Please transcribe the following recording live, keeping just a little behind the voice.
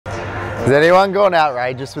Has anyone gone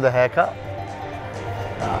outrageous with a haircut?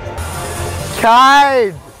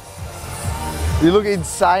 Cade! You look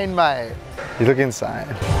insane, mate. You look insane.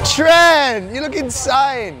 Trent! You look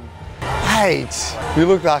insane! Mate, you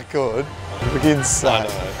look that good. You look insane.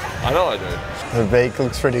 I know I do. The beak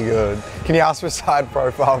looks pretty good. Can you ask for a side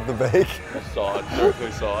profile of the beak? Side,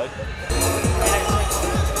 directly side.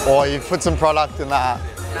 Or you've put some product in that.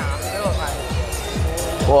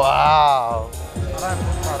 Wow. I don't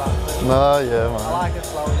put product in. No, yeah, man. I like it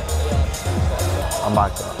slowly. I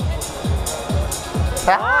like that.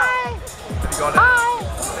 Hi!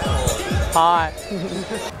 Hi.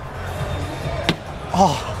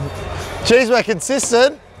 Oh, geez, we're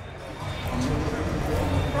consistent.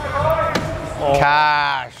 Oh.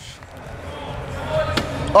 Cash.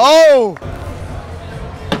 Oh!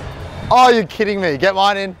 Oh, you're kidding me. Get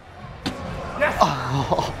mine in. Yes.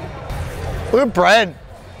 Oh. Look at Brent.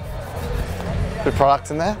 Good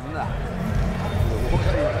products in there.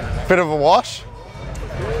 Bit of a wash.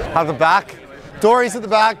 Have the back. Dory's at the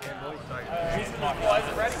back.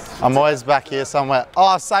 I'm always back here somewhere.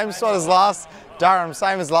 Oh, same spot as last. Durham,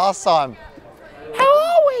 same as last time. How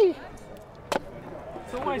are we?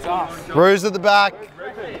 It's always us. Rue's at the back.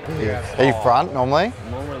 Are you front normally?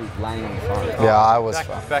 Normally laying in front. Yeah, I was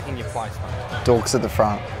front. Back in your place, mate. Dork's at the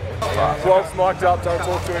front. Whilst mic'd up, don't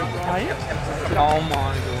talk to him. Oh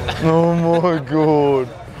my god. Oh my god.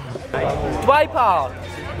 Waypal.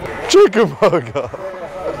 Chicken burger.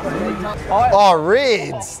 Oh,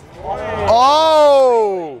 Rids.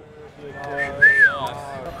 Oh!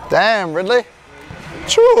 Damn, Ridley.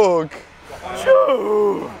 Chook.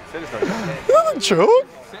 Chook. You're the chook.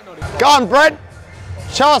 Go on, Brent.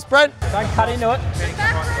 Show us, Brent. Don't cut into it.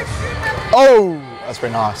 Oh, that's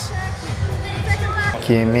pretty nice.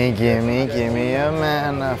 Gimme, gimme, gimme a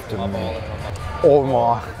man after me. Oh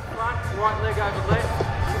my. Right leg over left.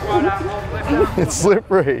 Right arm on left arm. It's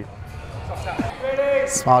slippery.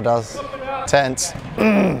 Smile does. Tense.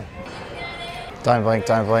 Don't blink,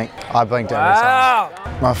 don't blink. I blinked every time.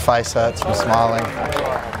 My face hurts from smiling.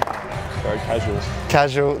 Very casual.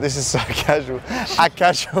 Casual, this is so casual. Act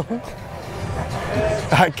casual.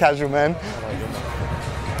 Act casual, man.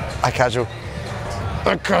 Act casual.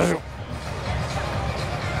 Act casual.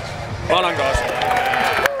 Well done, guys.